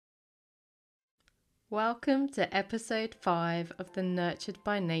Welcome to episode 5 of the Nurtured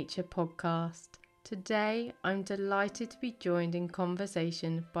by Nature podcast. Today, I'm delighted to be joined in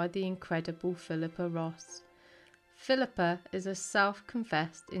conversation by the incredible Philippa Ross. Philippa is a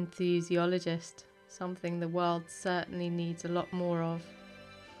self-confessed enthusiologist, something the world certainly needs a lot more of.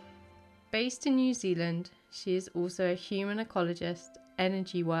 Based in New Zealand, she is also a human ecologist,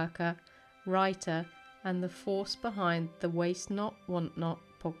 energy worker, writer, and the force behind the Waste Not, Want Not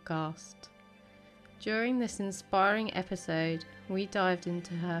podcast. During this inspiring episode, we dived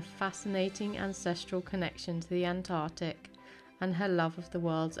into her fascinating ancestral connection to the Antarctic and her love of the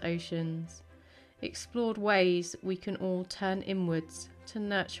world's oceans, explored ways we can all turn inwards to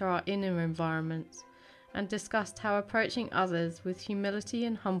nurture our inner environments, and discussed how approaching others with humility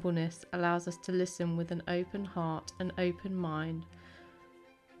and humbleness allows us to listen with an open heart and open mind,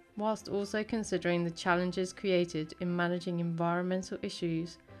 whilst also considering the challenges created in managing environmental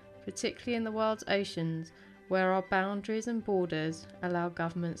issues, particularly in the world's oceans, where our boundaries and borders allow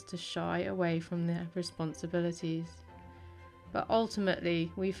governments to shy away from their responsibilities. But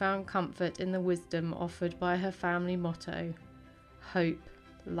ultimately, we found comfort in the wisdom offered by her family motto: hope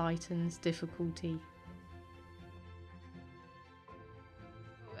lightens difficulty.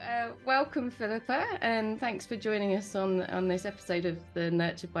 Welcome, Philippa, and thanks for joining us on this episode of the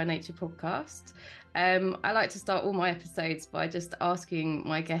Nurtured by Nature podcast. I like to start all my episodes by just asking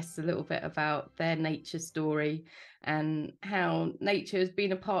my guests a little bit about their nature story and how nature has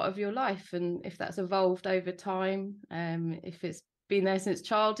been a part of your life, and if that's evolved over time, if it's been there since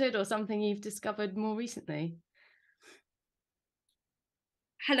childhood or something you've discovered more recently.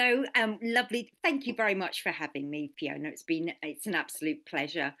 Hello, lovely. Thank you very much for having me, Fiona. It's an absolute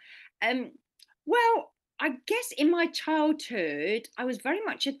pleasure. Well, I guess in my childhood, I was very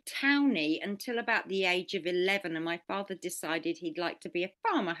much a townie until about the age of 11, and my father decided he'd like to be a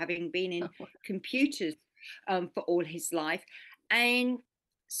farmer, having been in computers for all his life. And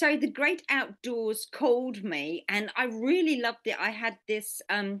so the great outdoors called me, and I really loved it. I had this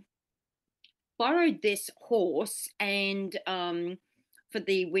borrowed this horse and for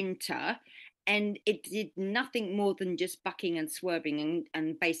the winter, and it did nothing more than just bucking and swerving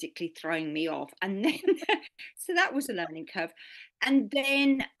and basically throwing me off. And then so that was a learning curve. And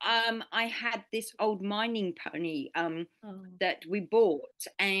then I had this old mining pony that we bought,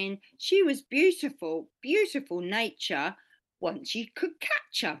 and she was beautiful, beautiful nature once you could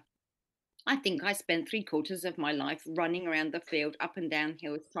catch her. I think I spent 3/4 of my life running around the field, up and down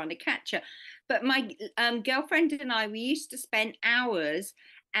hills, trying to catch her. But my girlfriend and I, we used to spend hours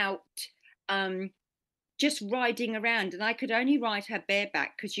out just riding around, and I could only ride her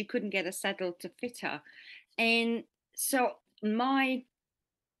bareback because you couldn't get a saddle to fit her. And so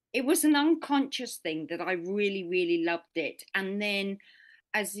it was an unconscious thing that I really, really loved it. And then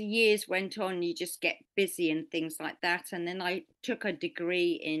as the years went on, you just get busy and things like that. And then I took a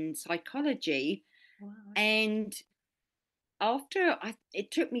degree in psychology. Wow. And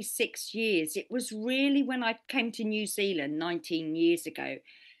it took me 6 years. It was really when I came to New Zealand 19 years ago.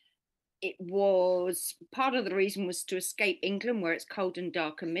 It was part of the reason was to escape England, where it's cold and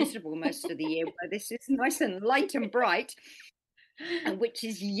dark and miserable most of the year, where this is nice and light and bright, and which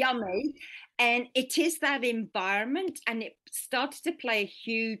is yummy. And it is that environment, and it started to play a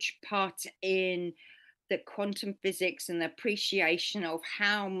huge part in the quantum physics and the appreciation of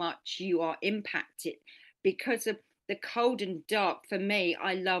how much you are impacted because of the cold and dark. For me,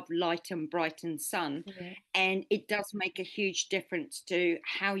 I love light and bright and sun, Yeah. and it does make a huge difference to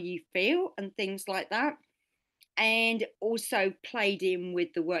how you feel and things like that. And also played in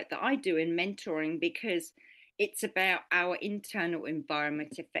with the work that I do in mentoring, because it's about our internal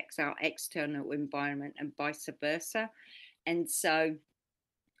environment affects our external environment and vice versa. And so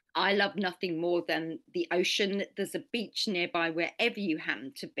I love nothing more than the ocean. There's a beach nearby wherever you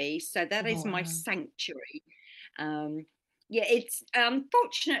happen to be. So that is my sanctuary. Um, yeah, it's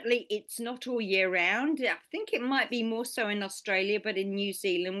unfortunately it's not all year round. I think it might be more so in Australia, but in New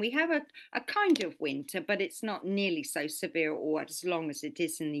Zealand we have a kind of winter, but it's not nearly so severe or as long as it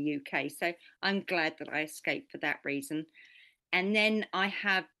is in the UK. So I'm glad that I escaped for that reason. And then I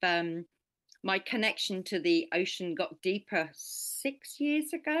have my connection to the ocean got deeper 6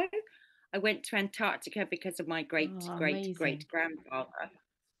 years ago. I went to Antarctica because of my great Amazing. grandfather,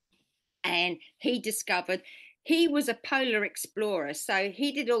 and he was a polar explorer, so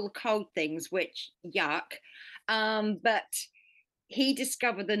he did all the cold things, which yuck. But he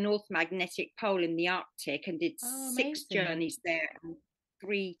discovered the North Magnetic Pole in the Arctic and did six Amazing. journeys there and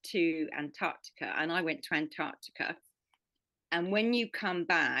 3 to Antarctica. And I went to Antarctica. And when you come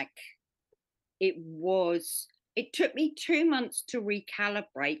back, it was it took me 2 months to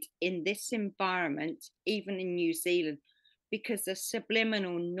recalibrate in this environment, even in New Zealand, because the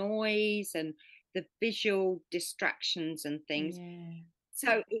subliminal noise and the visual distractions and things. Yeah.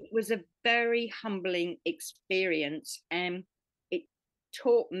 So it was a very humbling experience. And it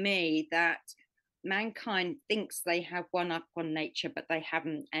taught me that mankind thinks they have one up on nature, but they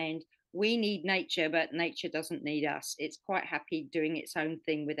haven't. And we need nature, but nature doesn't need us. It's quite happy doing its own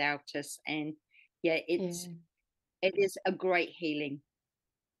thing without us. And yeah, Yeah. it is a great healing.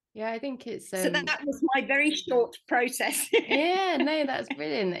 Yeah, I think it's So that was my very short process. yeah, no, that's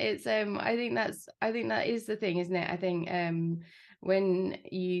brilliant. It's I think that is the thing, isn't it? I think when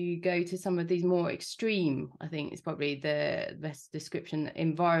you go to some of these more extreme, I think it's probably the best description,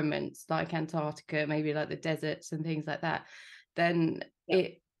 environments like Antarctica, maybe like the deserts and things like that, then Yep.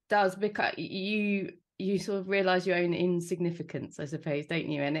 it does become you sort of realize your own insignificance, I suppose, don't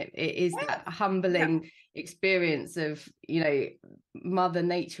you? And it is that Yeah. humbling experience of, you know, mother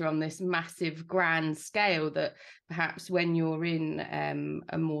nature on this massive grand scale that perhaps when you're in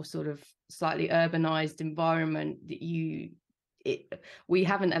a more sort of slightly urbanized environment that we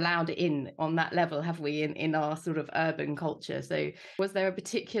haven't allowed it in on that level, have we, in our sort of urban culture? So was there a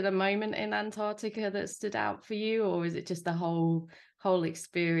particular moment in Antarctica that stood out for you, or is it just the whole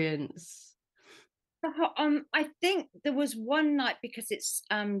experience? I think there was one night, because it's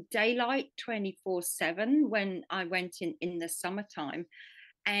daylight 24/7 when I went in the summertime,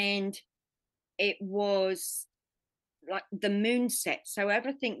 and it was like the moon set, so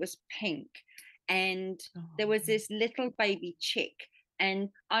everything was pink, and there Oh, was this little baby chick, and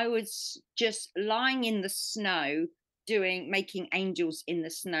I was just lying in the snow making angels in the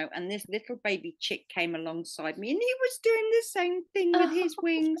snow, and this little baby chick came alongside me, and he was doing the same thing with his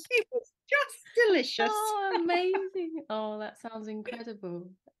wings. It was just delicious. oh, amazing. Oh, that sounds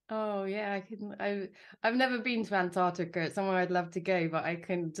incredible. Oh yeah, I've never been to Antarctica. It's somewhere I'd love to go, but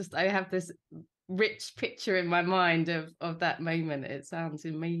I have this rich picture in my mind of that moment. It sounds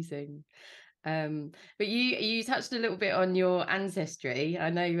amazing. But you touched a little bit on your ancestry. I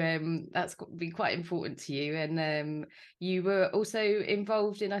know that's been quite important to you, and you were also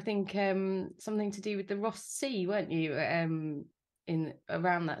involved in, I think, something to do with the Ross Sea, weren't you? In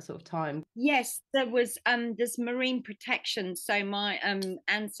around that sort of time. Yes, there's marine protection. So my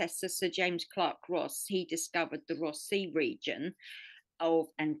ancestor, Sir James Clark Ross, he discovered the Ross Sea region of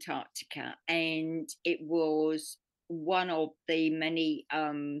Antarctica, and it was one of the many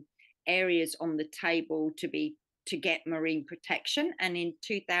areas on the table to get marine protection. And in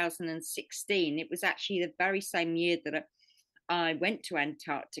 2016, it was actually the very same year that I went to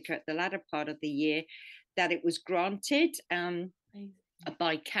Antarctica, at the latter part of the year, that it was granted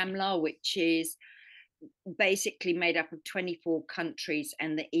by CAMLA, which is basically made up of 24 countries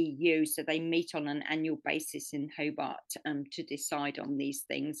and the EU. So they meet on an annual basis in Hobart to decide on these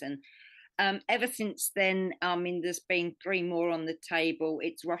things. And ever since then, I mean, there's been three more on the table.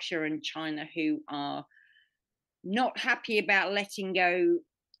 It's Russia and China who are not happy about letting go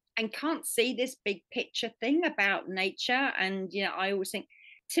and can't see this big picture thing about nature. And, you know, I always think,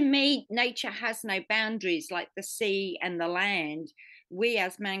 to me, nature has no boundaries, like the sea and the land. We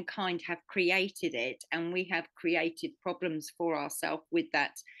as mankind have created it, and we have created problems for ourselves with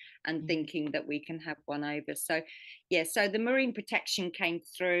that, and thinking that we can have one over. So, yeah, so the marine protection came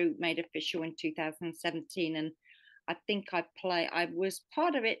through, made official in 2017. And I think I was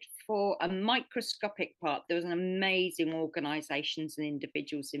part of it for a microscopic part. There was an amazing organizations and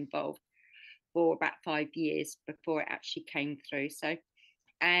individuals involved for about 5 years before it actually came through. So,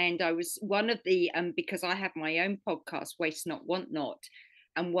 and I was one of the because I have my own podcast, Waste Not Want Not,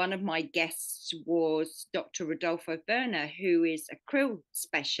 and one of my guests was Dr. Rodolfo Werner, who is a krill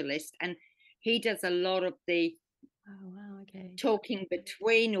specialist, and he does a lot of the Oh wow, okay. talking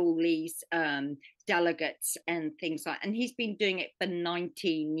between all these delegates and things like, and he's been doing it for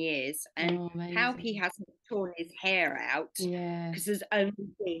 19 years, and Oh, how he amazing. hasn't torn his hair out, Yeah. because there's only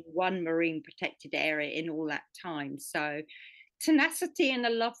been one marine protected area in all that time. So tenacity and a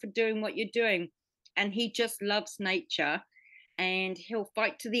love for doing what you're doing, and he just loves nature, and he'll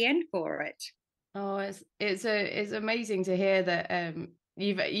fight to the end for it. Oh, it's amazing to hear that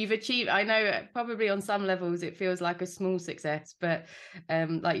you've achieved. I know probably on some levels it feels like a small success, but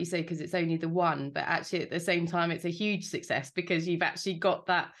like you say, because it's only the one, but actually at the same time it's a huge success because you've actually got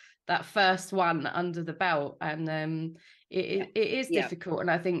that first one under the belt, and Yeah, it is yeah, difficult.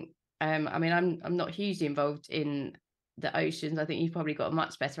 And I think I mean I'm not hugely involved in the oceans. I think you've probably got a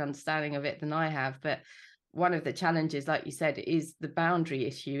much better understanding of it than I have, but one of the challenges, like you said, is the boundary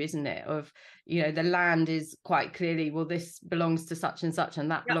issue, isn't it? Of, the land is quite clearly, well, this belongs to such and such,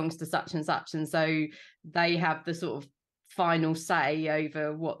 and that Yep. belongs to such and such. And so they have the sort of final say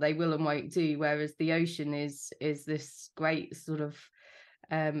over what they will and won't do. Whereas the ocean is this great sort of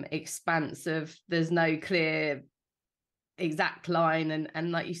expanse of, there's no clear exact line,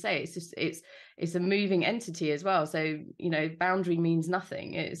 and like you say, it's just it's a moving entity as well. So boundary means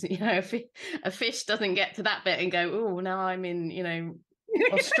nothing. It's a fish doesn't get to that bit and go, oh, now I'm in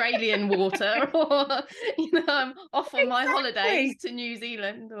Australian water, or I'm off on my holidays Exactly. to New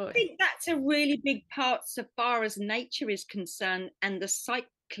Zealand. Or I think that's a really big part so far as nature is concerned, and the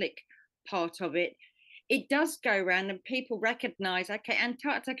cyclic part of it. It does go around, and people recognize, okay,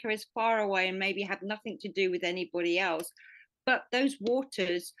 Antarctica is far away and maybe have nothing to do with anybody else. But those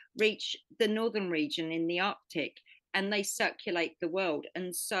waters reach the northern region in the Arctic, and they circulate the world.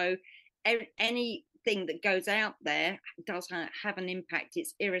 And so anything that goes out there does have an impact.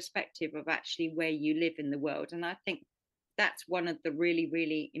 It's irrespective of actually where you live in the world. And I think that's one of the really,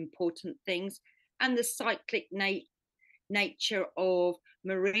 really important things. And the cyclic nature of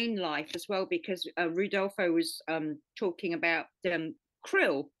marine life as well, because Rudolfo was talking about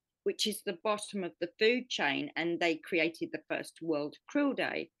krill, which is the bottom of the food chain, and they created the first World Krill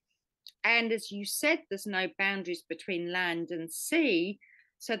Day. And as you said, there's no boundaries between land and sea.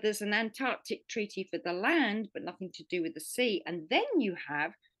 So there's an Antarctic treaty for the land, but nothing to do with the sea. And then you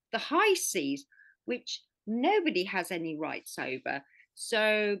have the high seas, which nobody has any rights over.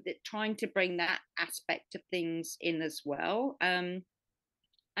 So trying to bring that aspect of things in as well. And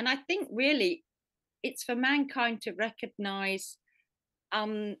I think really it's for mankind to recognize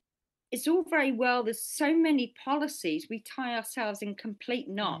it's all very well, there's so many policies, we tie ourselves in complete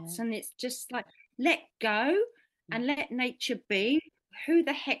knots, and it's just like, let go and let nature be. Who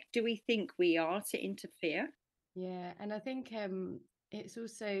the heck do we think we are to interfere? Yeah, and I think it's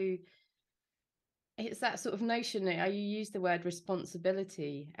also, it's that sort of notion that you use the word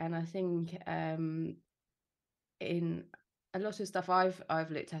responsibility, and I think in a lot of stuff I've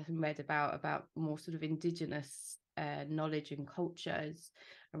looked at and read about more sort of indigenous knowledge and cultures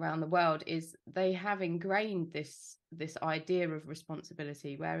around the world, is they have ingrained this idea of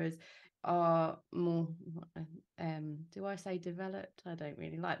responsibility, whereas are more do I say developed? I don't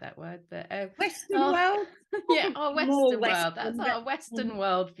really like that word, but Western world. yeah, our More Western world, that's Western. our Western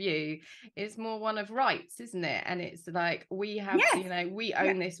world view, is more one of rights, isn't it? And it's like, we have, Yes. we Yeah.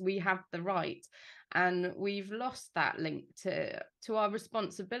 own this, we have the right, and we've lost that link to our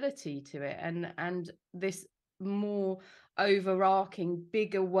responsibility to it, and this more overarching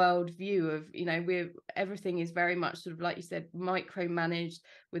bigger world view of, we're, everything is very much sort of, like you said, micromanaged,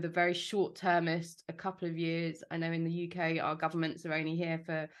 with a very short-termist, a couple of years. I know in the UK our governments are only here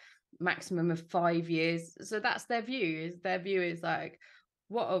for maximum of 5 years, so that's their view is like,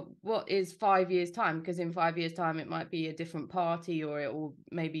 what is 5 years time, because in 5 years time it might be a different party, or it will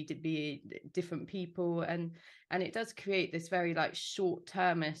maybe be different people, and it does create this very like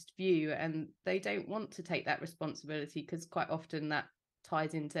short-termist view, and they don't want to take that responsibility, because quite often that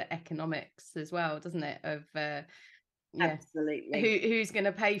ties into economics as well, doesn't it, of yeah, Absolutely. who's going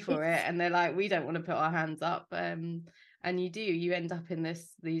to pay for it, It's and they're like, we don't want to put our hands up, and you end up in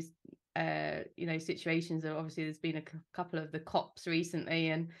these situations. Of, obviously there's been a couple of the COPs recently,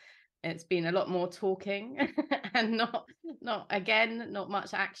 and it's been a lot more talking and not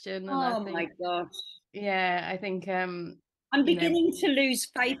much action. And I oh think, my gosh. yeah, I think I'm you know beginning to lose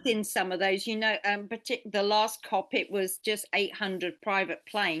faith in some of those. The last COP, it was just 800 private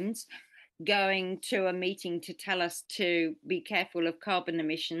planes going to a meeting to tell us to be careful of carbon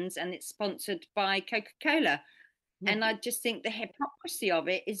emissions, and it's sponsored by Coca-Cola. And I just think the hypocrisy of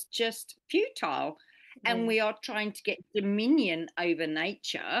it is just futile. And yeah, we are trying to get dominion over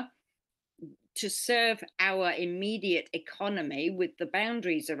nature to serve our immediate economy with the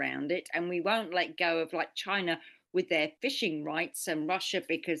boundaries around it. And we won't let go of, like, China with their fishing rights, and Russia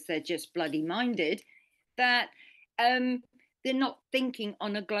because they're just bloody minded, that they're not thinking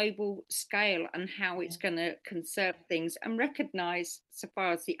on a global scale and how it's going to conserve things, and recognize, so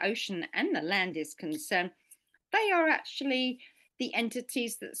far as the ocean and the land is concerned, they are actually the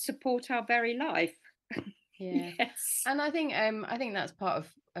entities that support our very life. yeah. Yes. And I think that's part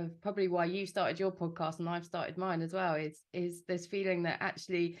of probably why you started your podcast and I've started mine as well, is this feeling that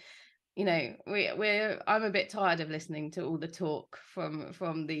actually, I'm a bit tired of listening to all the talk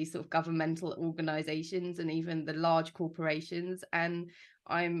from these sort of governmental organizations and even the large corporations,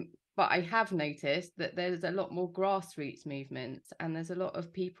 but I have noticed that there's a lot more grassroots movements, and there's a lot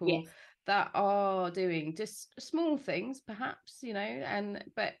of people Yes. that are doing just small things perhaps,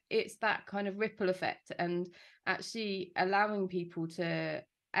 but it's that kind of ripple effect, and actually allowing people to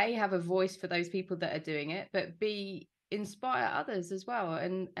have a voice for those people that are doing it, but b inspire others as well,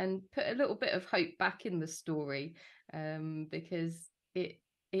 and put a little bit of hope back in the story, because it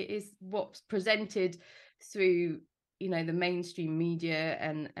is what's presented through the mainstream media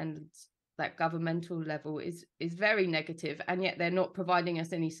and that governmental level is very negative, and yet they're not providing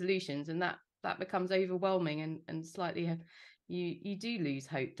us any solutions, and that becomes overwhelming, and slightly you do lose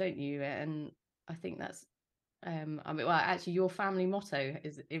hope, don't you? And I think that's well, actually your family motto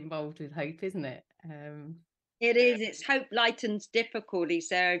is involved with hope, isn't it? It is. It's hope lightens difficulty.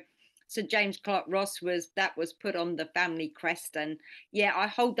 So James Clark Ross was put on the family crest, and yeah, I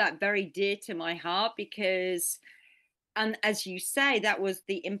hold that very dear to my heart because, and as you say, that was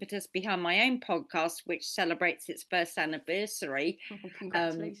the impetus behind my own podcast, which celebrates its first anniversary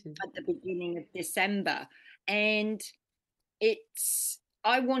Congratulations. at the beginning of December, and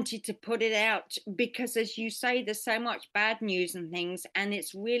I wanted to put it out because, as you say, there's so much bad news and things, and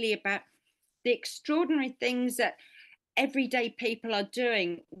it's really about the extraordinary things that everyday people are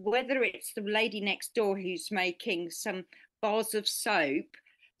doing, whether it's the lady next door who's making some bars of soap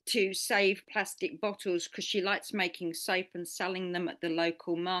to save plastic bottles because she likes making soap and selling them at the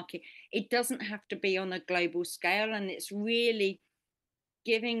local market. It doesn't have to be on a global scale, and it's really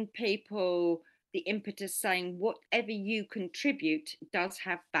giving people the impetus saying whatever you contribute does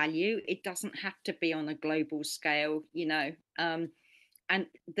have value. It doesn't have to be on a global scale, and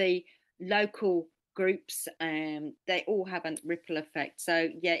the local groups, they all have a ripple effect. So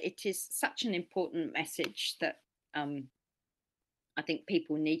yeah, it is such an important message that I think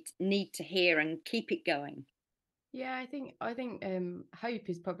people need to hear and keep it going. Yeah, I think hope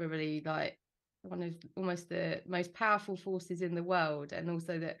is probably like one of almost the most powerful forces in the world, and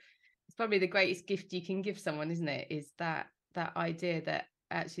also that it's probably the greatest gift you can give someone, isn't it? Is that idea that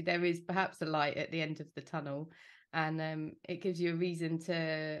actually there is perhaps a light at the end of the tunnel, and it gives you a reason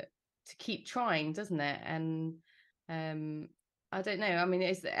to keep trying, doesn't it? And um I don't know. I mean,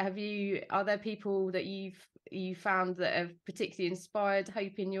 are there people that you found that have particularly inspired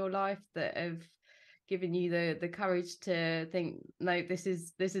hope in your life, that have given you the courage to think, no, this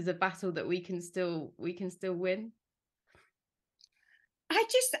is a battle that we can still win?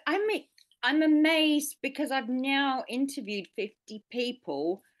 I mean, I'm amazed because I've now interviewed 50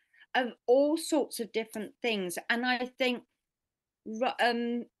 people of all sorts of different things. And I think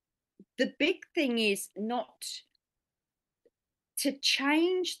the big thing is not to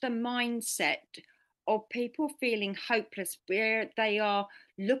change the mindset of people feeling hopeless, where they are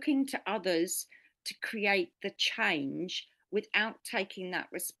looking to others to create the change without taking that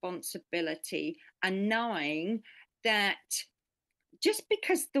responsibility, and knowing that just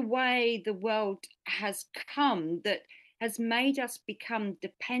because the way the world has come, that has made us become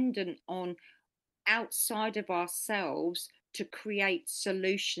dependent on outside of ourselves to create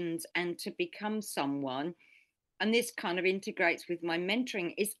solutions and to become someone, and this kind of integrates with my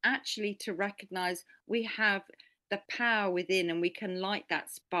mentoring, is actually to recognize we have the power within, and we can light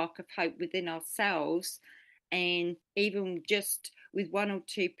that spark of hope within ourselves. And even just with one or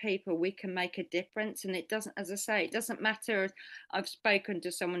two people, we can make a difference. And it doesn't, as I say, it doesn't matter. I've spoken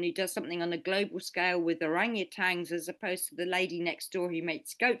to someone who does something on a global scale with orangutans as opposed to the lady next door who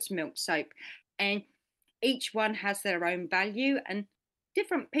makes goat's milk soap. And each one has their own value, and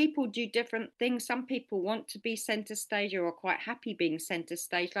different people do different things. Some people want to be center stage or are quite happy being center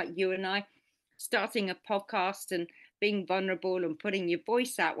stage, like you and I, starting a podcast and being vulnerable and putting your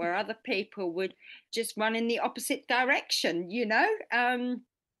voice out, where other people would just run in the opposite direction, yeah.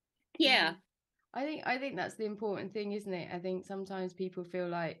 I think that's the important thing, isn't it? I think sometimes people feel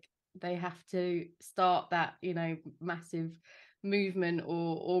like they have to start that, massive movement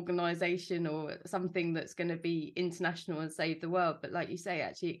or organization or something that's going to be international and save the world. But like you say,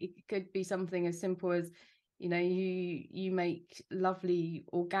 actually, it could be something as simple as, you make lovely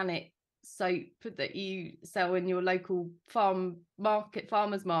organic soap that you sell in your local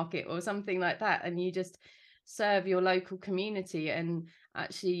farmers market or something like that, and you just serve your local community. And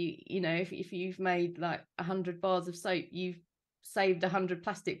actually, if you've made like 100 bars of soap, you've saved 100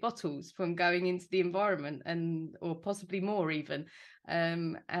 plastic bottles from going into the environment, and or possibly more even.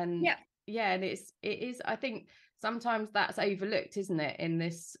 And Yeah. yeah, and it is, I think sometimes that's overlooked, isn't it, in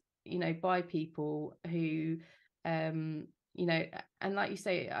this, by people who and like you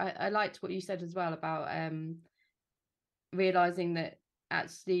say, I liked what you said as well about realizing that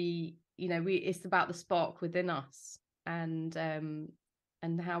actually, it's about the spark within us, and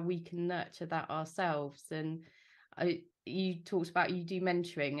how we can nurture that ourselves. And you talked about you do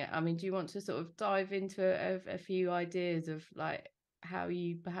mentoring. I mean, do you want to sort of dive into a few ideas of like how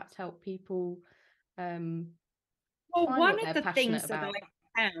you perhaps help people Well, find one what of they're the passionate things that about?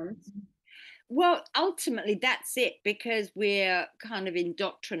 I found, well, ultimately, that's it, because we're kind of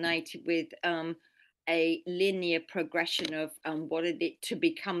indoctrinated with a linear progression of what it is to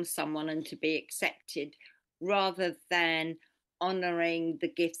become someone and to be accepted, rather than honoring the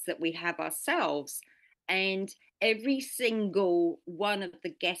gifts that we have ourselves. And every single one of the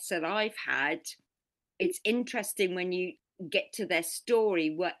guests that I've had, it's interesting when you get to their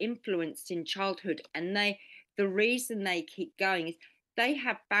story, were influenced in childhood, and the reason they keep going is they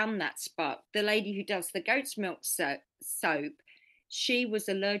have found that spark. The lady who does the goat's milk soap, she was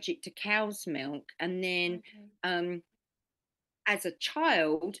allergic to cow's milk, and then Okay. as a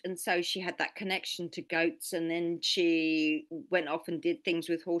child, and so she had that connection to goats, and then she went off and did things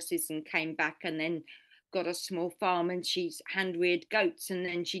with horses and came back, and then got a small farm, and she's hand reared goats, and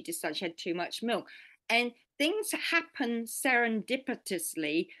then she decided she had too much milk, and things happen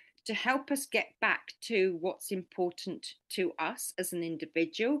serendipitously to help us get back to what's important to us as an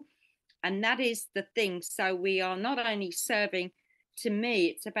individual. And that is the thing. So we are not only serving, to me,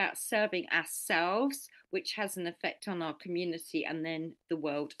 it's about serving ourselves, which has an effect on our community and then the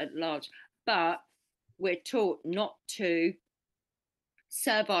world at large. But we're taught not to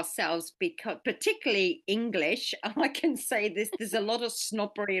serve ourselves, because particularly English, I can say this, there's a lot of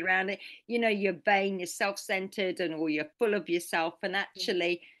snobbery around it. You're vain, you're self-centered, and or you're full of yourself. And Yeah.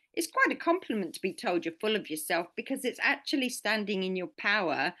 actually, it's quite a compliment to be told you're full of yourself, because it's actually standing in your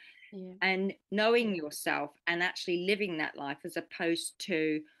power Yeah. and knowing yourself and actually living that life, as opposed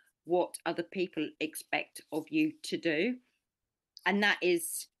to what other people expect of you to do. And that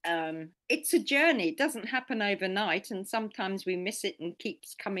is, it's a journey. It doesn't happen overnight, and sometimes we miss it and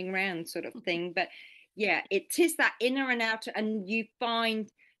keeps coming around, sort of thing. But yeah, it is that inner and outer, and you find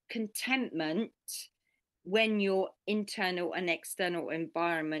contentment when your internal and external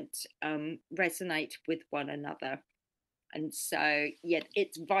environment resonate with one another. And so, yeah,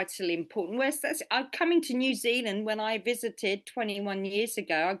 it's vitally important. Whereas I'm coming to New Zealand, when I visited 21 years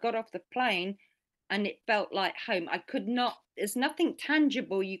ago, I got off the plane and it felt like home. I could not, there's nothing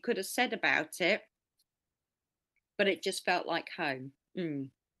tangible you could have said about it, but it just felt like home. Mm.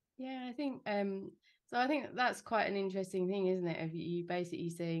 Yeah, I think so I think that's quite an interesting thing, isn't it? Of you basically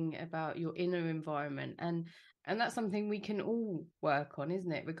saying about your inner environment, and that's something we can all work on,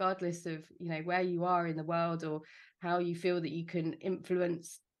 isn't it? Regardless of, where you are in the world or how you feel that you can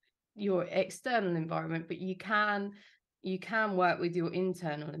influence your external environment, but you can work with your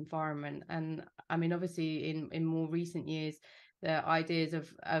internal environment. And I mean, obviously in more recent years, the ideas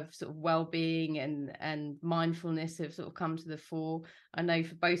of sort of well-being and mindfulness have sort of come to the fore. I know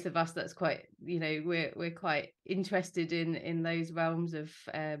for both of us that's quite, we're quite interested in those realms of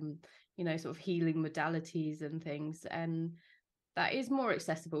sort of healing modalities and things, and that is more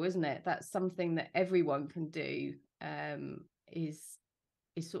accessible, isn't it? That's something that everyone can do. Is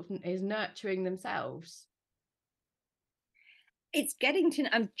sort of is nurturing themselves. It's getting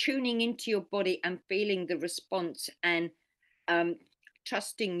to, I'm tuning into your body and feeling the response, and um,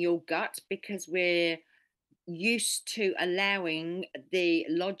 trusting your gut, because we're used to allowing the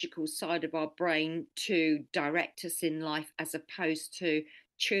logical side of our brain to direct us in life, as opposed to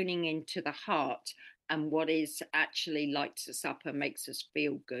tuning into the heart and what is actually lights us up and makes us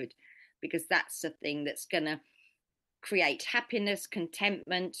feel good, because that's the thing that's going to create happiness,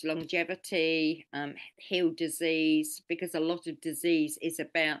 contentment, longevity, heal disease, because a lot of disease is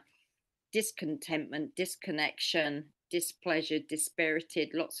about discontentment, disconnection, displeasure, dispirited,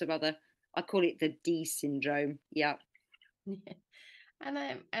 lots of other, I call it the D syndrome. Yeah. Yeah. And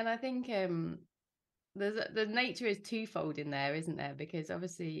I think the nature is twofold in there, isn't there? Because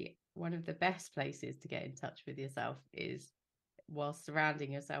obviously one of the best places to get in touch with yourself is while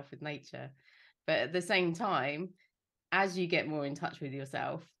surrounding yourself with nature. But at the same time, as you get more in touch with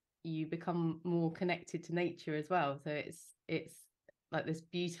yourself, you become more connected to nature as well. So it's like this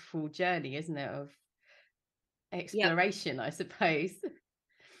beautiful journey, isn't it, of Yep. exploration, I suppose.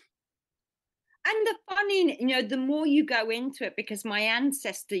 And the funny, the more you go into it, because my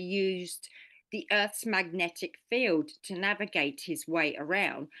ancestor used the Earth's magnetic field to navigate his way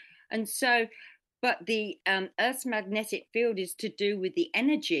around. And so, but the Earth's magnetic field is to do with the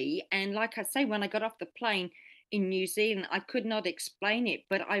energy. And like I say, when I got off the plane in New Zealand, I could not explain it,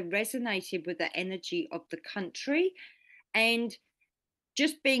 but I resonated with the energy of the country. And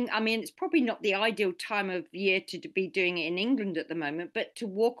just being, I mean, it's probably not the ideal time of year to be doing it in England at the moment, but to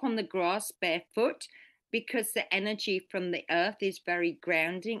walk on the grass barefoot, because the energy from the earth is very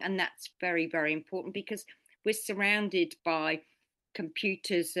grounding. And that's very, very important, because we're surrounded by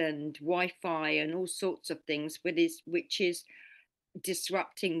computers and Wi-Fi and all sorts of things, which is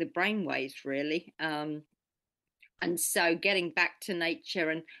disrupting the brainwaves, really. And so getting back to nature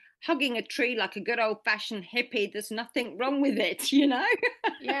and hugging a tree like a good old-fashioned hippie, there's nothing wrong with it, you know?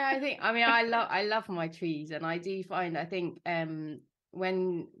 Yeah, I love my trees, and I do find, I think,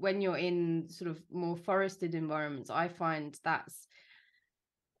 when you're in sort of more forested environments, I find that's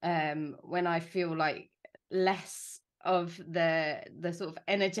when I feel like less of the sort of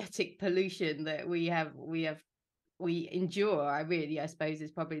energetic pollution that we endure. I suppose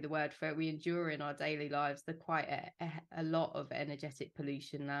is probably the word for it. We endure in our daily lives. There's quite a lot of energetic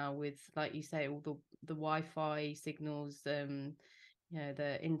pollution now, with, like you say, all the Wi-Fi signals, the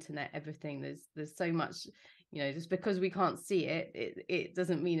internet, everything. There's so much, just because we can't see it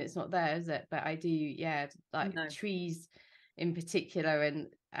doesn't mean it's not there, is it? But I do, yeah, like No. trees in particular,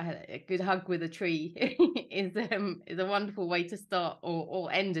 and a good hug with a tree is a wonderful way to start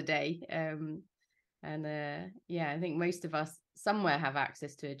or end a day. And I think most of us somewhere have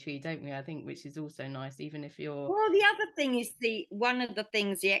access to a tree, don't we? I think, which is also nice, even if you're. Well, the other thing is the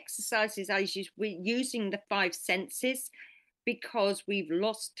exercises I use, we're using the five senses because we've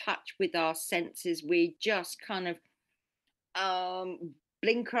lost touch with our senses. We just kind of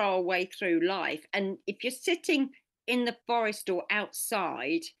blinker our way through life. And if you're sitting in the forest or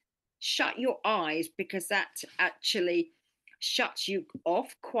outside, shut your eyes, because that actually shuts you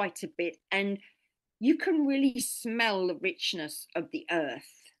off quite a bit. And you can really smell the richness of the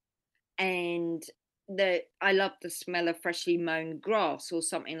earth. And I love the smell of freshly mown grass or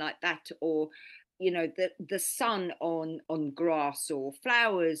something like that, or the sun on grass or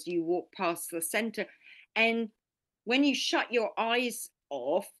flowers. You walk past the center, and when you shut your eyes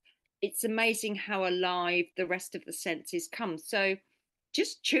off, it's amazing how alive the rest of the senses come. So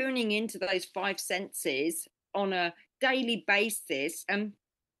just tuning into those five senses on a daily basis, and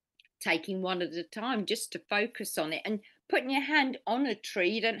taking one at a time just to focus on it, and putting your hand on a tree.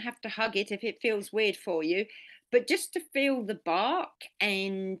 You don't have to hug it if it feels weird for you, but just to feel the bark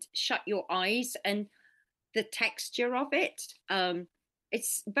and shut your eyes and the texture of it.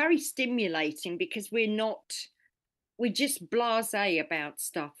 It's very stimulating, because we're just blasé about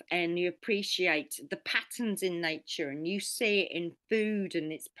stuff, and you appreciate the patterns in nature, and you see it in food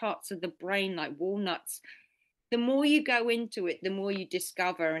and it's parts of the brain like walnuts. The more you go into it, the more you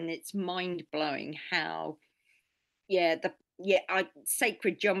discover, and it's mind blowing how, yeah,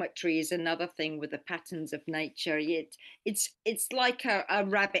 sacred geometry is another thing with the patterns of nature. It's like a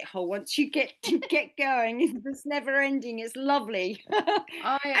rabbit hole. Once you get going, it's never ending. It's lovely. And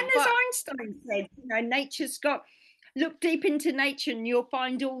as But Einstein said, nature's got, look deep into nature and you'll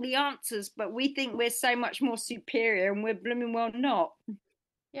find all the answers. But we think we're so much more superior, and we're blooming well not.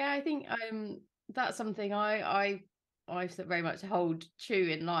 yeah, I think that's something I very much hold true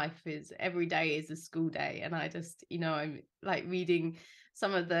in life, is every day is a school day. And I just, I'm like reading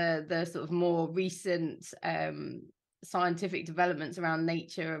some of the sort of more recent scientific developments around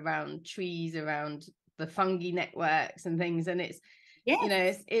nature, around trees, around the fungi networks and things. And it's,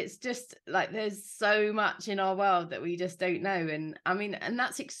 Yes. it's just like there's so much in our world that we just don't know. And I mean, and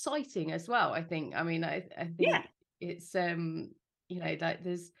that's exciting as well, I think. I mean, I Yeah. think it's like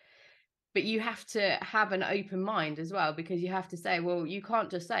there's, but you have to have an open mind as well, because you have to say, well, you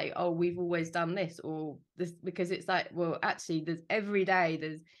can't just say, oh, we've always done this or this, because it's like, well, actually there's every day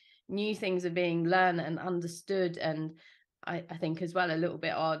there's new things are being learned and understood. And I think as well, a little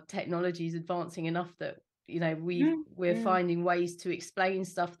bit, our technology is advancing enough that we're Mm-hmm. finding ways to explain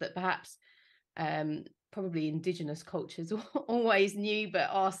stuff that perhaps probably indigenous cultures always knew, but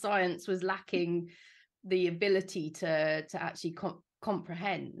our science was lacking the ability to actually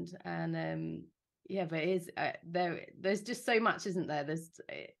comprehend. And but it is there's just so much, isn't there?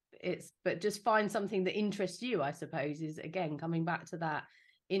 It's but just find something that interests you, I suppose, is again coming back to that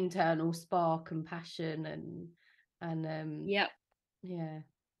internal spark and passion. And Yeah. yeah.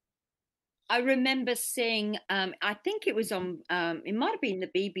 I remember seeing, I think it was on, it might have been the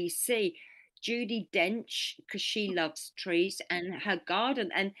BBC, Judy Dench, because she loves trees and her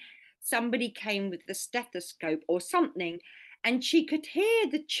garden. And somebody came with the stethoscope or something, and she could hear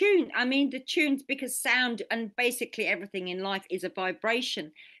the tune. I mean, the tunes, because sound and basically everything in life is a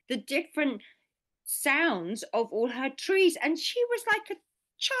vibration, the different sounds of all her trees. And she was like a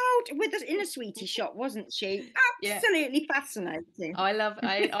child with us in a sweetie shop, wasn't she? Yeah, Absolutely fascinating.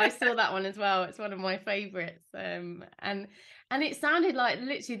 I saw that one as well. It's one of my favorites. And it sounded like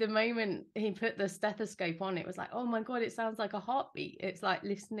literally the moment he put the stethoscope on, it was like, oh my God, it sounds like a heartbeat. It's like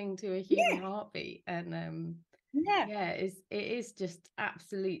listening to a human Yeah. heartbeat. And Yeah. it is just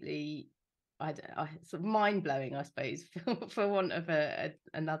absolutely it's mind blowing, I suppose, for want of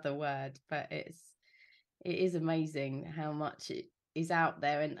another word. But it is amazing how much it is out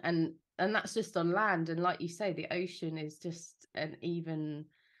there, and that's just on land. And like you say, the ocean is just an even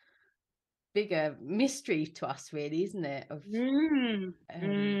bigger mystery to us, really, isn't it? Mm, Um,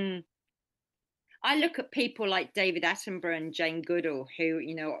 mm. I look at people like David Attenborough and Jane Goodall, who,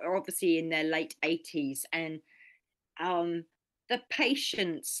 are obviously in their late 80s, and um, the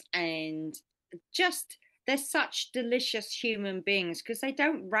patience and just they're such delicious human beings because they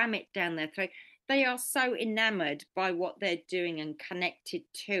don't ram it down their throat. They are so enamored by what they're doing and connected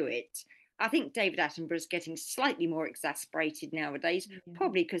to it. I think David Attenborough is getting slightly more exasperated nowadays, yeah.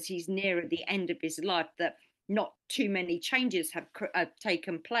 probably because he's nearer the end of his life, that not too many changes have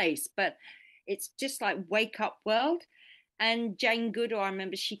taken place. But it's just like wake up world. And Jane Goodall, I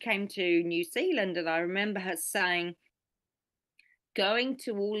remember she came to New Zealand, and I remember her saying, going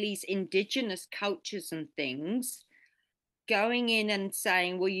to all these indigenous cultures and things, going in and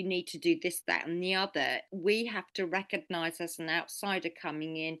saying, well, you need to do this, that, and the other. We have to recognize as an outsider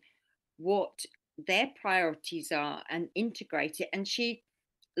coming in what their priorities are and integrate it. And she,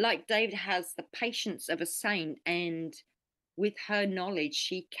 like David, has the patience of a saint. And with her knowledge,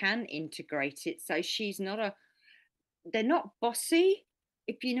 she can integrate it. So she's not they're not bossy,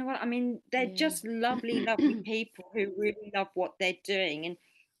 if you know what I mean. They're Yeah. just lovely, lovely people who really love what they're doing. And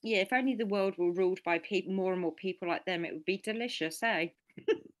yeah, if only the world were ruled by people, more and more people like them, it would be delicious, eh?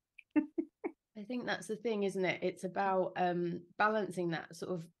 I think that's the thing, isn't it? It's about balancing that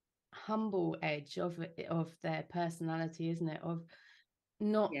sort of humble edge of their personality, isn't it? Of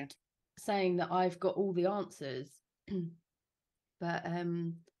not Yeah. saying that I've got all the answers, but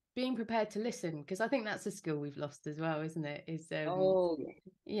being prepared to listen, because I think that's a skill we've lost as well, isn't it? Oh,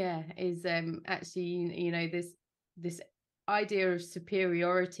 yeah. Is actually, this idea of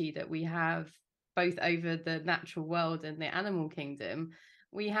superiority that we have both over the natural world and the animal kingdom.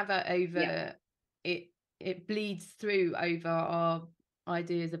 We have it Yeah. over it. It bleeds through over our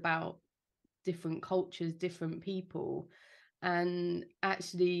ideas about different cultures, different people, and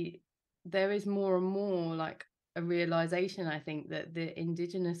actually there is more and more like a realization, I think, that the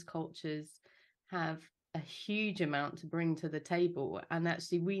indigenous cultures have a huge amount to bring to the table, and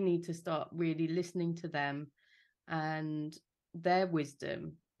actually we need to start really listening to them and their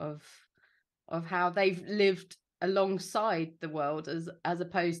wisdom of how they've lived alongside the world, as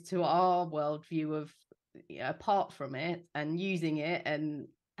opposed to our worldview of, apart from it and using it and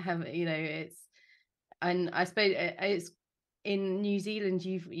have, it's, and I suppose it's in New Zealand,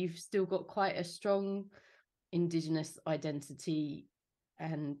 you've still got quite a strong indigenous identity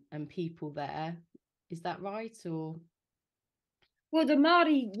and people there. Is that right? Or Well, the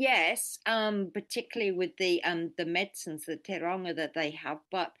Māori, yes, particularly with the medicines, the te ronga that they have,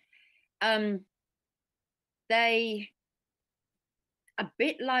 but um they, a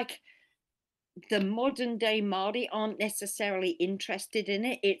bit like the modern day Māori, aren't necessarily interested in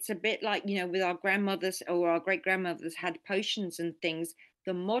it. It's a bit like, with our grandmothers or our great grandmothers had potions and things.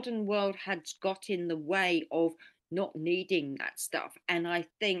 The modern world had got in the way of not needing that stuff. And I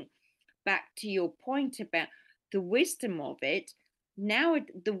think, back to your point about the wisdom of it, now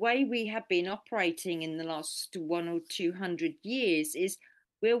the way we have been operating in the last 1 or 200 years is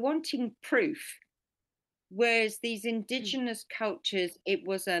we're wanting proof. Whereas these indigenous cultures, it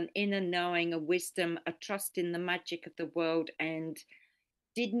was an inner knowing, a wisdom, a trust in the magic of the world, and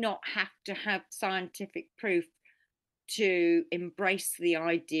did not have to have scientific proof to embrace the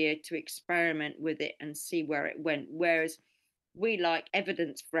idea, to experiment with it and see where it went. Whereas we like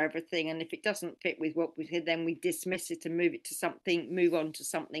evidence for everything, and if it doesn't fit with what we did, then we dismiss it and move on to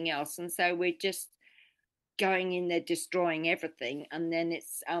something else. And so we're just going in there destroying everything, and then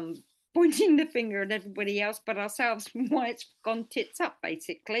it's pointing the finger at everybody else but ourselves why it's gone tits up,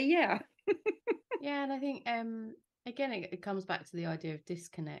 basically. Yeah. yeah, and I think again it comes back to the idea of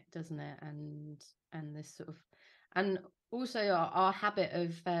disconnect, doesn't it? And this sort of, and also our habit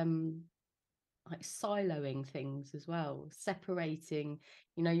of like siloing things as well, separating,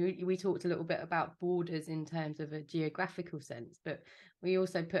 we talked a little bit about borders in terms of a geographical sense, but we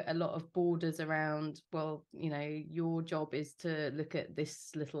also put a lot of borders around, well, your job is to look at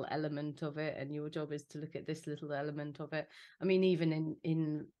this little element of it and your job is to look at this little element of it. I mean, even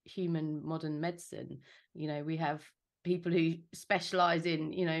in human modern medicine, we have people who specialize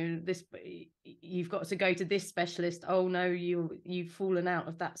in, this, you've got to go to this specialist. Oh no, you've fallen out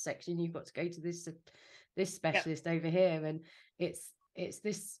of that section, you've got to go to this Yep. specialist over here. And it's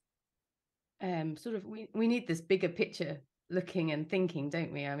this sort of, we need this bigger picture looking and thinking,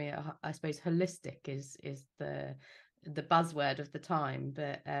 don't we? I mean, I suppose holistic is the buzzword of the time,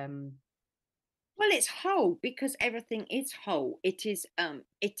 but Well, it's whole because everything is whole. It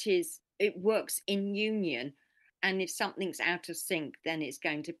works in union. And if something's out of sync, then it's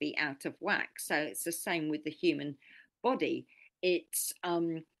going to be out of whack. So it's the same with the human body. It's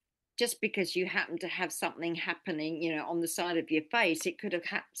just because you happen to have something happening, on the side of your face, it could have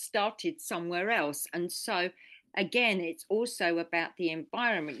started somewhere else. And so, again, it's also about the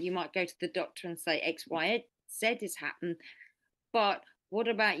environment. You might go to the doctor and say X, Y, Z has happened, but what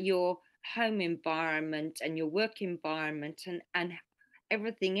about your home environment and your work environment and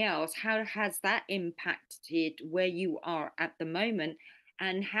everything else? How has that impacted where you are at the moment?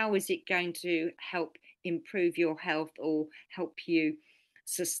 And how is it going to help improve your health or help you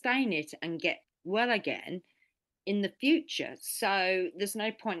sustain it and get well again in the future? So there's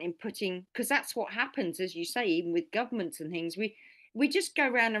no point in putting, because that's what happens, as you say, even with governments and things, we just go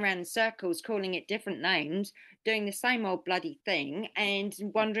round and round in circles calling it different names, doing the same old bloody thing and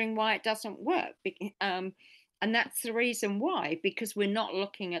wondering why it doesn't work. And that's the reason why, because we're not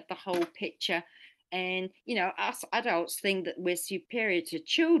looking at the whole picture. And us adults think that we're superior to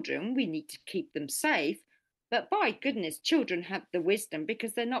children, we need to keep them safe, but by goodness, children have the wisdom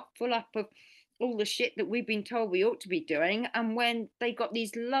because they're not full up of all the shit that we've been told we ought to be doing. And when they got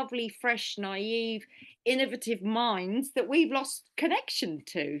these lovely, fresh, naive, innovative minds that we've lost connection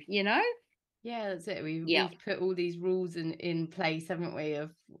to, Yeah, that's it. Yeah. We've put all these rules in place, haven't we,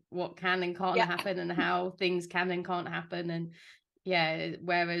 of what can and can't Yeah. happen and how things can and can't happen. And yeah,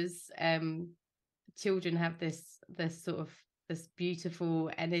 whereas children have this sort of this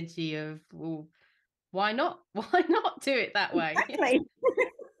beautiful energy of, well, why not? Why not do it that way? Exactly.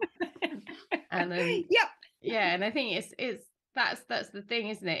 And Yep. yeah, and I think it's that's the thing,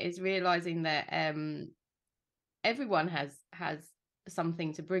 isn't it? Is realizing that everyone has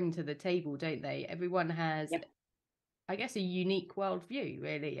something to bring to the table, don't they? Everyone has, Yep. I guess, a unique worldview,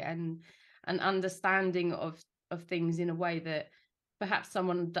 really, and an understanding of things in a way that perhaps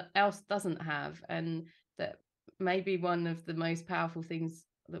someone else doesn't have. And that maybe one of the most powerful things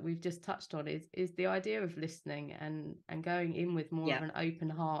that we've just touched on is the idea of listening and going in with more of Yeah. an open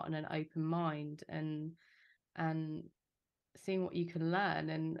heart and an open mind, and seeing what you can learn,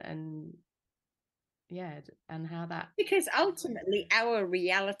 and yeah, and how that. Because ultimately, our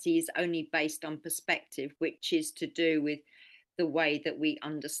reality is only based on perspective, which is to do with the way that we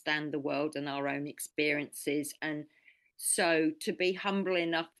understand the world and our own experiences. And so, to be humble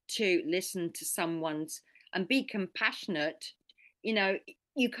enough to listen to someone's and be compassionate, you know,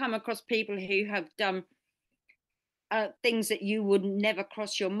 you come across people who have done things that you would never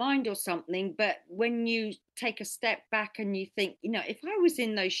cross your mind or something. But when you take a step back and you think, if I was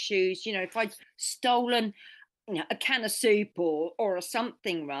in those shoes, if I'd stolen a can of soup or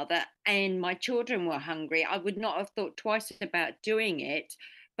something rather, and my children were hungry, I would not have thought twice about doing it.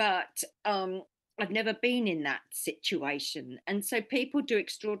 But I've never been in that situation. And so people do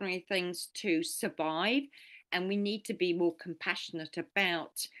extraordinary things to survive. And we need to be more compassionate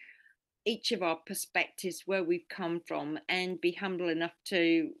about each of our perspectives, where we've come from, and be humble enough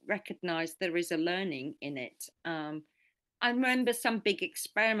to recognize there is a learning in it. I remember some big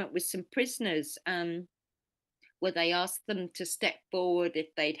experiment with some prisoners, where they asked them to step forward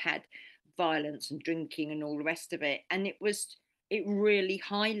if they'd had violence and drinking and all the rest of it. And it really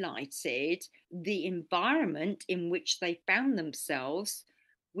highlighted the environment in which they found themselves,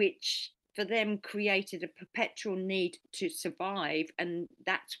 which for them created a perpetual need to survive. And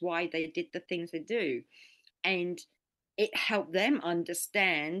that's why they did the things they do. And it helped them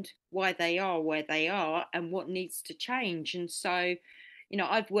understand why they are where they are and what needs to change. And so,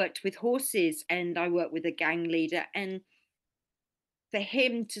 I've worked with horses and I work with a gang leader, and for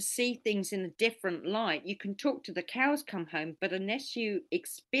him to see things in a different light, you can talk to the cows come home, but unless you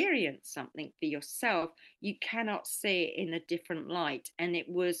experience something for yourself, you cannot see it in a different light. And it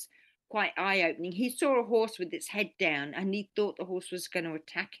was quite eye-opening. He saw a horse with its head down and he thought the horse was going to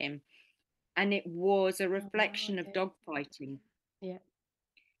attack him, and it was a Oh, wow, reflection of okay. dog fighting. Yeah.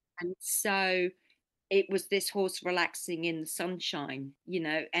 And so it was this horse relaxing in the sunshine,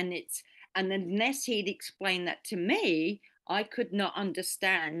 and unless he'd explained that to me, I could not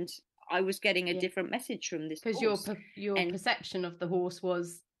understand. I was getting a Yeah, different message from this because horse. your And perception of the horse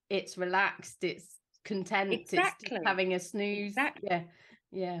was it's relaxed, it's content, it's just exactly, having a snooze. exactly. Yeah,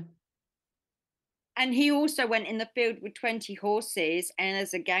 yeah. And he also went in the field with 20 horses. And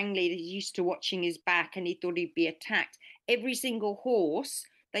as a gang leader, he's used to watching his back and he thought he'd be attacked. Every single horse,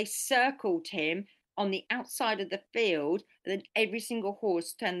 they circled him on the outside of the field. And then every single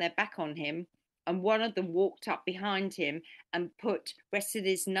horse turned their back on him. And one of them walked up behind him and rested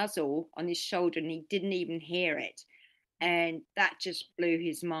his muzzle on his shoulder, and he didn't even hear it. And that just blew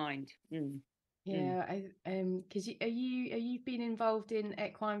his mind. Mm. Mm. Yeah, because you've been involved in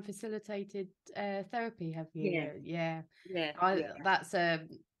equine facilitated therapy, have you? Yeah, Yeah, yeah, I yeah. that's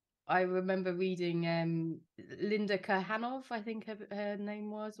I remember reading Linda Kurhanov, I think her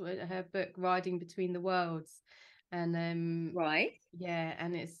name was, her book Riding Between the Worlds, and Right. yeah,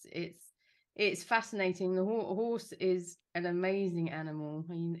 and it's fascinating. The horse is an amazing animal.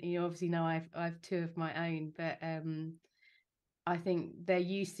 You obviously know I've two of my own, but I think their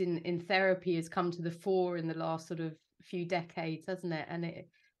use in therapy has come to the fore in the last sort of few decades, hasn't it? And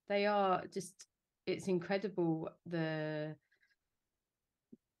they are just, it's incredible the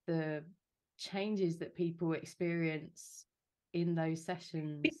changes that people experience in those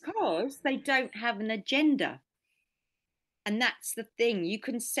sessions. Because they don't have an agenda. And that's the thing. You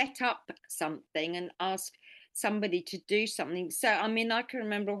can set up something and ask somebody to do something. So, I mean, I can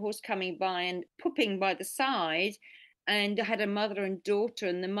remember a horse coming by and pooping by the side. And I had a mother and daughter,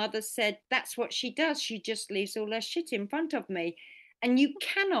 and the mother said, "That's what she does. She just leaves all her shit in front of me." And you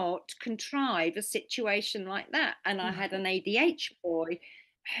cannot contrive a situation like that. And I had an ADH boy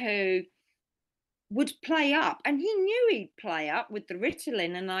who would play up, and he knew he'd play up with the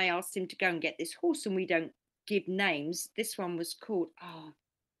Ritalin. And I asked him to go and get this horse, and we don't give names. This one was called, oh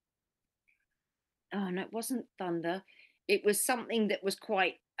no, it wasn't Thunder. It was something that was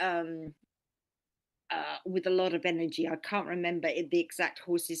quite with a lot of energy. I can't remember the exact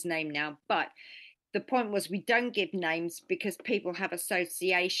horse's name now, but the point was we don't give names because people have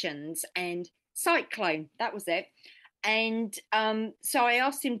associations. And Cyclone, that was it. And so I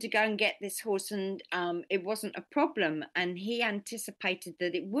asked him to go and get this horse, and it wasn't a problem. And he anticipated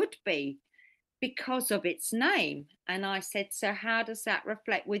that it would be because of its name. And I said, "So, how does that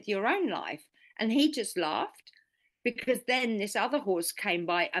reflect with your own life?" And he just laughed, because then this other horse came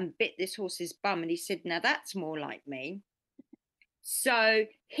by and bit this horse's bum. And he said, "Now that's more like me." So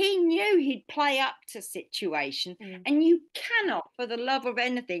he knew he'd play up to situation, Mm. and you cannot, for the love of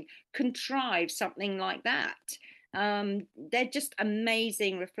anything, contrive something like that. They're just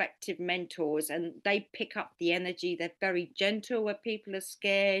amazing reflective mentors, and they pick up the energy. They're very gentle where people are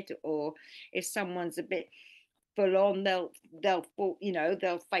scared, or if someone's a bit full on, they'll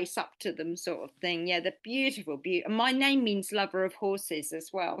face up to them, sort of thing. Yeah, they're beautiful, beautiful. My name means lover of horses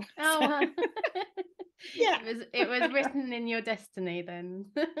as well. Oh, So well. yeah. It was written in your destiny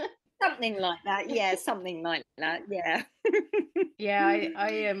then. Something like that. Yeah, something like that. Yeah. Yeah,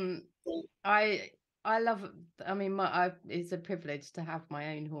 I I love, I mean, it's a privilege to have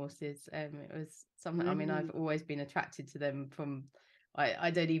my own horses. It was something, I mean, I've Mm, always been attracted to them from, I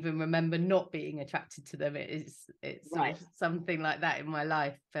don't even remember not being attracted to them. It's sort right. of something like that in my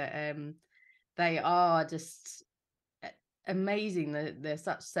life, but they are just amazing. They're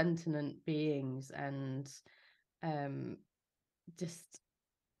such sentient beings, and um just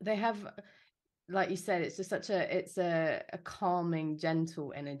they have, like you said, it's just such a calming,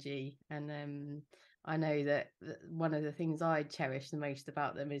 gentle energy. And I know that one of the things I cherish the most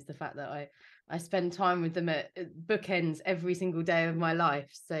about them is the fact that I spend time with them at bookends every single day of my life.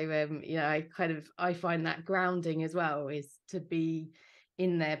 So I find that grounding as well, is to be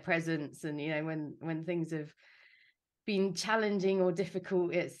in their presence. And when things have been challenging or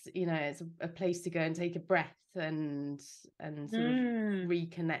difficult, it's a place to go and take a breath and sort of Mm.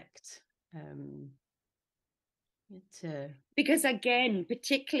 reconnect um to Because again,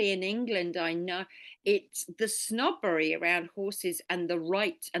 particularly in England, I know it's the snobbery around horses and the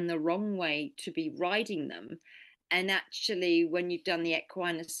right and the wrong way to be riding them. And actually, when you've done the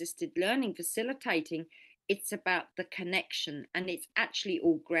equine assisted learning facilitating, it's about the connection, and it's actually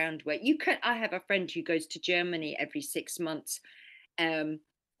all groundwork. I have a friend who goes to Germany every 6 months, um,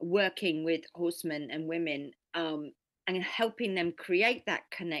 working with horsemen and women, and helping them create that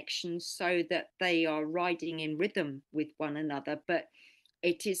connection so that they are riding in rhythm with one another. But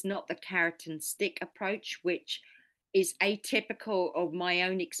it is not the carrot and stick approach, which is atypical of my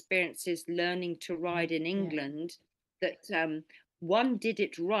own experiences learning to ride in yeah. England. That one did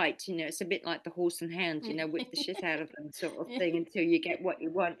it right, it's a bit like the horse and hound, whip the shit out of them, sort of thing, until you get what you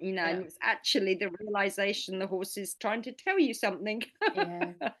want, Yeah, and it's actually the realization the horse is trying to tell you something.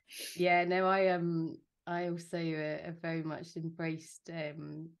 yeah, yeah. No, I also have very much embraced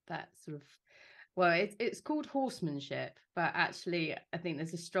that sort of, well, it's called horsemanship, but actually I think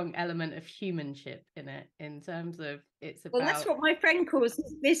there's a strong element of humanship in it, in terms of it's Well, that's about, what my friend calls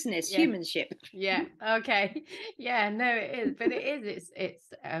his business, yeah, humanship. yeah, okay. Yeah, no, it is, but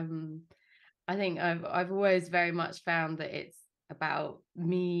it's I think I've always very much found that it's about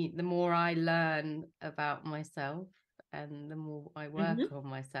me. The more I learn about myself and the more I work Mm-hmm. on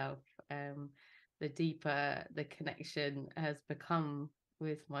myself, the deeper the connection has become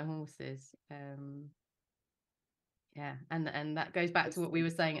with my horses. Yeah, and that goes back to what we were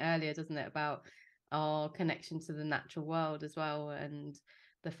saying earlier, doesn't it, about our connection to the natural world as well, and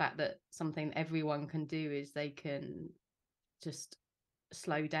the fact that something everyone can do is they can just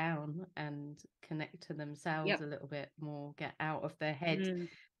slow down and connect to themselves Yep. a little bit more, get out of their head Mm.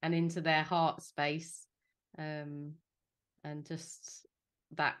 and into their heart space, and just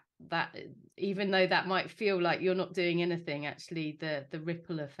that even though that might feel like you're not doing anything, actually the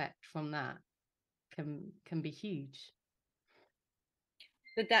ripple effect from that can be huge.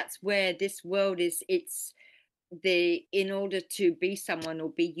 But that's where this world is. It's in order to be someone or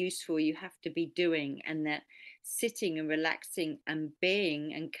be useful, you have to be doing, and that sitting and relaxing and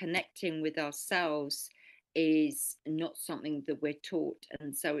being and connecting with ourselves is not something that we're taught,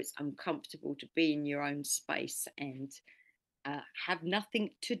 and so it's uncomfortable to be in your own space and have nothing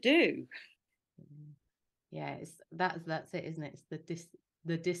to do. Yeah, that's it, isn't it? It's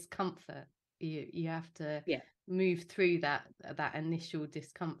the discomfort. You have to Yeah. move through that initial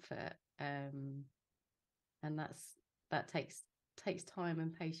discomfort, and that takes time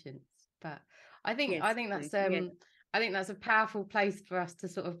and patience. But I Yes, think it is. Yeah. I think that's a powerful place for us to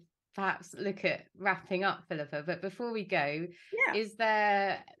sort of perhaps look at wrapping up, Philippa. But before we go, Yeah. is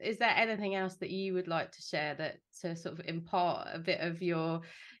there anything else that you would like to share, that to sort of impart a bit of your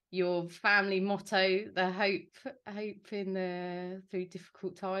family motto, the hope in the through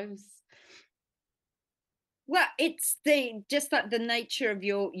difficult times? Well, it's the just like the nature of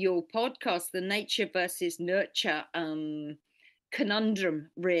your podcast, the nature versus nurture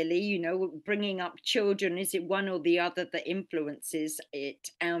conundrum, really. Bringing up children, is it one or the other that influences it?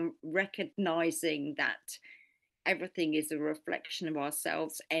 Recognizing that everything is a reflection of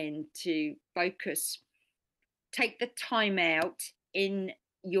ourselves, and to take the time out in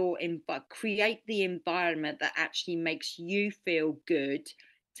create the environment that actually makes you feel good.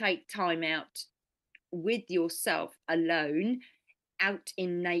 Take time out with yourself alone, out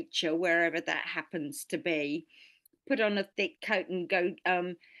in nature, wherever that happens to be. Put on a thick coat and go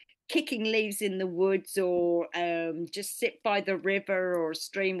kicking leaves in the woods, or just sit by the river or a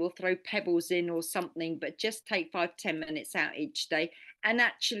stream, or throw pebbles in or something, but just take 5-10 minutes out each day, and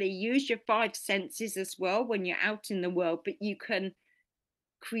actually use your five senses as well when you're out in the world. But you can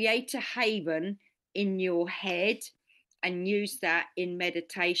create a haven in your head and use that in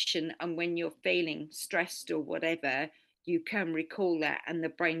meditation, and when you're feeling stressed or whatever, you can recall that, and the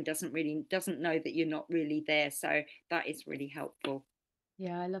brain doesn't know that you're not really there. So that is really helpful.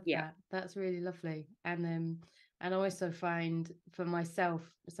 Yeah, I love Yeah. that. That's really lovely. And I also find for myself,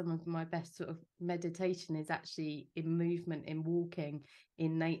 some of my best sort of meditation is actually in movement, in walking,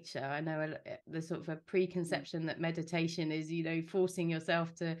 in nature. I know the sort of a preconception that meditation is, forcing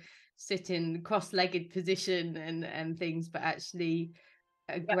yourself to sit in cross-legged position and things, but actually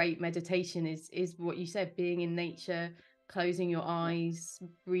a Yep. great meditation is what you said, being in nature, closing your Yep. eyes,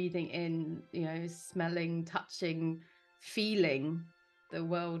 breathing in, smelling, touching, feeling the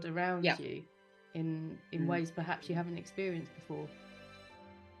world around Yep. you in Mm. ways perhaps you haven't experienced before.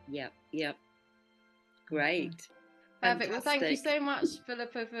 Yep. Yep. Okay. Great. Perfect. Well, thank you Fantastic. so much,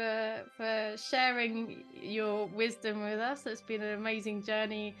 Philippa, for sharing your wisdom with us. It's been an amazing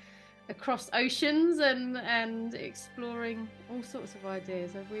journey across oceans and exploring all sorts of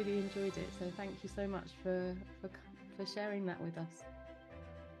ideas. I've really enjoyed it. So thank you so much for sharing that with us.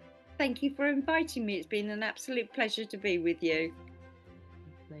 Thank you for inviting me. It's been an absolute pleasure to be with you.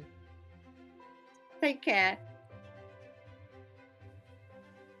 Lovely. Take care.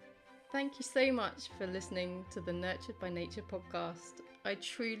 Thank you so much for listening to the Nurtured by Nature podcast. I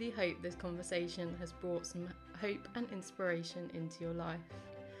truly hope this conversation has brought some hope and inspiration into your life.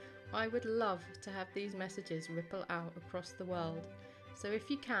 I would love to have these messages ripple out across the world. So if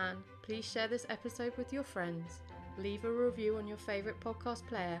you can, please share this episode with your friends, leave a review on your favourite podcast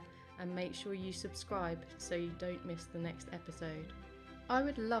player, and make sure you subscribe so you don't miss the next episode. I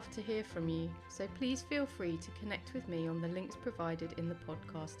would love to hear from you, so please feel free to connect with me on the links provided in the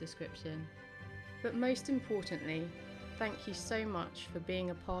podcast description. But most importantly, thank you so much for being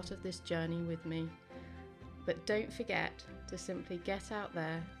a part of this journey with me. But don't forget to simply get out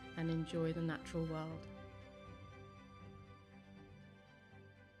there and enjoy the natural world.